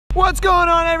What's going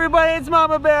on, everybody? It's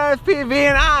Mama Bear FPV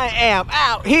and I am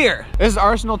out here. This is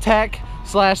Arsenal Tech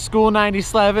 / School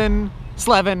 97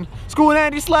 School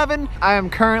 97. I am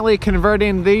currently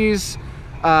converting these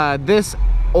this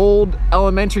old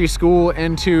elementary school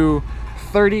into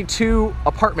 32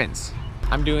 apartments.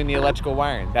 I'm doing the electrical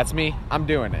wiring. That's me. I'm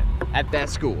doing it at that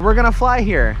school. We're gonna fly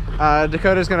here.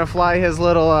 Dakota's gonna fly his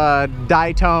little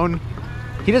Ditone.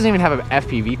 He doesn't even have an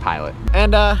FPV pilot.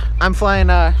 And I'm flying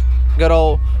good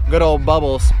old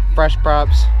Bubbles, fresh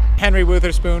props. Henry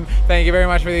Wotherspoon, thank you very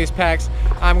much for these packs.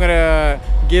 I'm gonna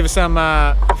give some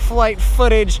flight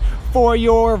footage for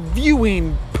your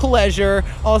viewing pleasure.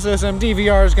 Also, some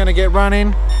DVR is gonna get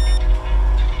running.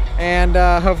 And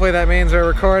hopefully that means we're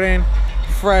recording.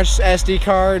 Fresh SD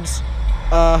cards,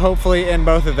 hopefully in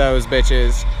both of those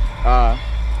bitches.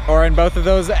 Or in both of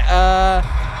those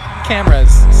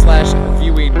cameras /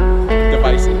 viewing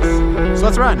devices. So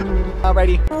let's run.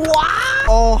 Ready? Wow!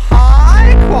 Oh,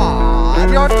 hi,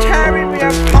 quad! You're tearing me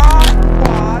apart,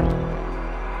 quad!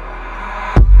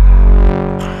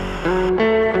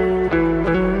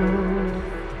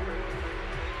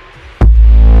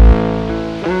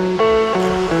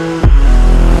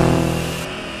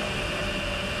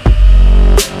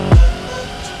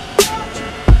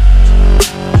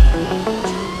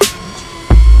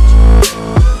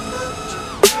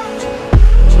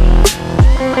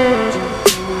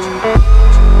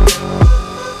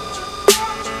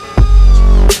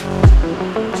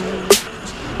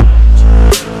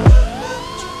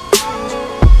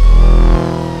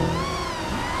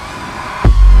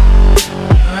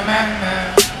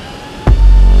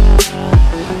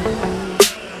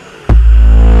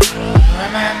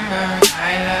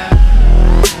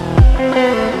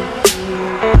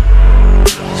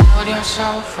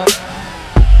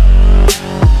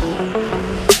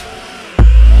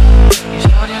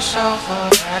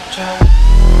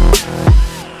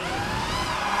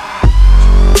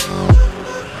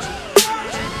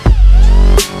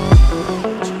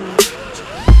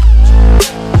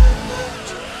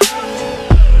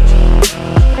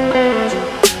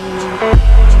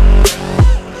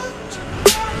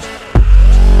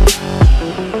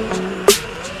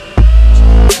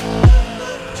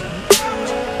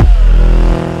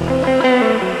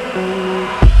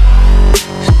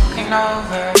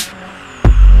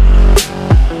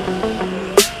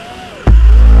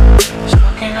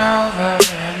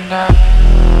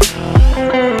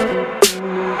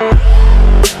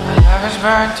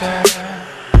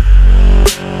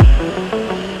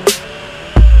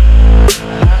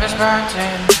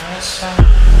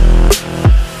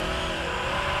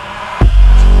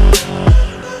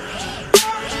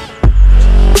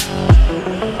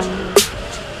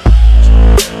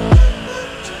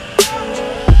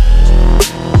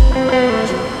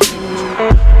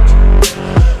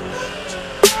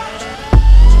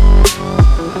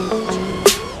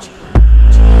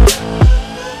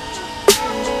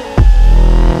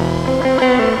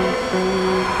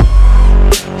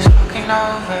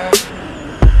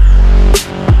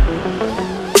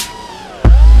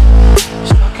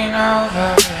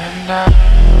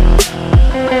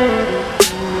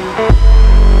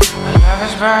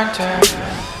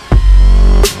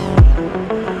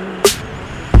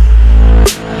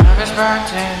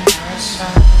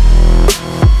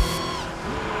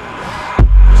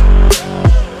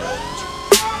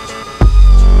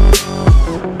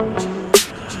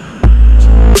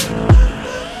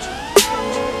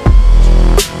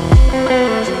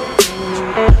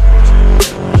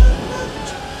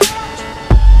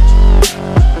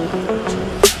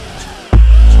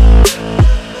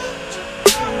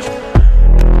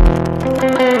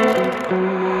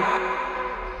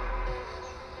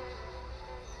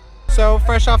 So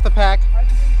fresh off the pack.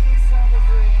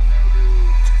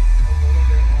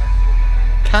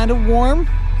 Kind of warm.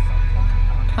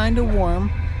 Kind of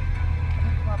warm.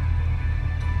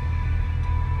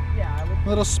 A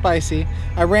little spicy.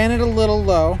 I ran it a little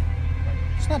low.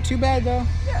 It's not too bad though.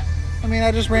 Yeah. I mean,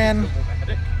 I just ran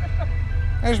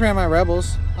my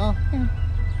Rebels. Oh, yeah.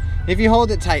 If you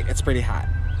hold it tight, it's pretty hot.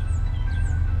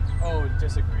 Oh,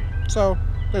 disagree. So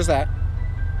there's that.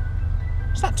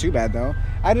 It's not too bad though.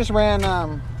 I just ran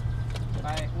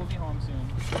we'll be home soon.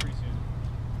 Pretty soon.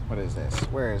 What is this?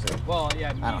 Where is it? Well,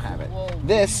 yeah. I don't have it.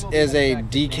 This is a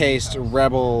decased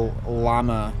Rebel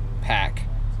Llama pack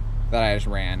that I just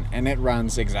ran, and it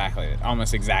runs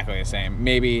almost exactly the same.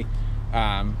 Maybe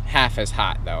half as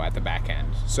hot though at the back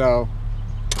end. So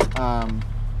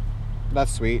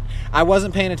that's sweet. I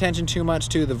wasn't paying attention too much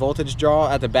to the voltage draw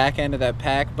at the back end of that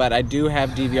pack, but I do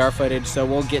have DVR footage, so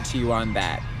we'll get to you on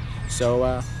that.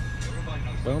 So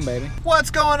Boom, baby. What's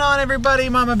going on, everybody?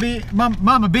 Mama Bear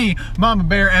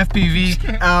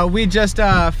FPV. We just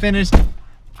finished.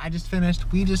 I just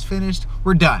finished. We just finished.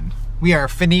 We're done. We are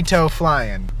finito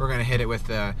flying. We're gonna hit it with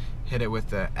the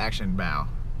action bow.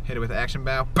 Hit it with the action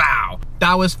bow. Bow.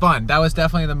 That was fun. That was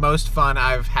definitely the most fun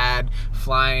I've had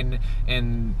flying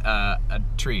in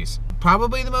trees.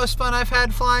 Probably the most fun I've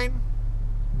had flying,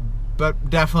 but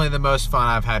definitely the most fun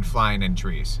I've had flying in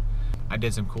trees. I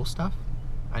did some cool stuff.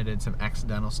 I did some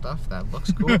accidental stuff that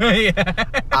looks cool. Yeah.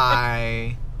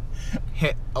 I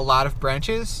hit a lot of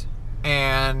branches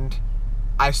and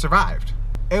I survived.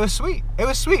 It was sweet. It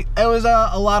was sweet. It was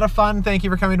a lot of fun. Thank you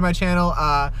for coming to my channel.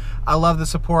 I love the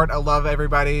support. I love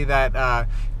everybody that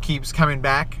keeps coming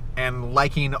back and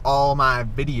liking all my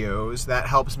videos. That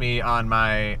helps me on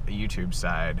my YouTube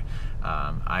side.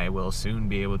 I will soon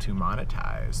be able to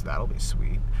monetize. That'll be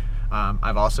sweet.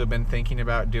 I've also been thinking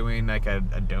about doing like a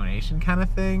donation kind of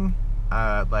thing,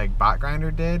 like Bot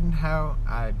Grinder did.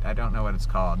 I don't know what it's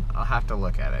called. I'll have to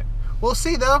look at it. We'll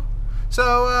see though.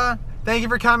 So thank you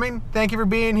for coming. Thank you for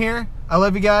being here. I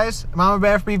love you guys. Mama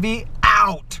Bear FPV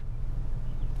out.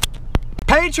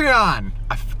 Patreon.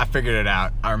 I figured it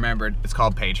out. I remembered. It's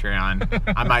called Patreon.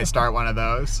 I might start one of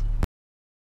those.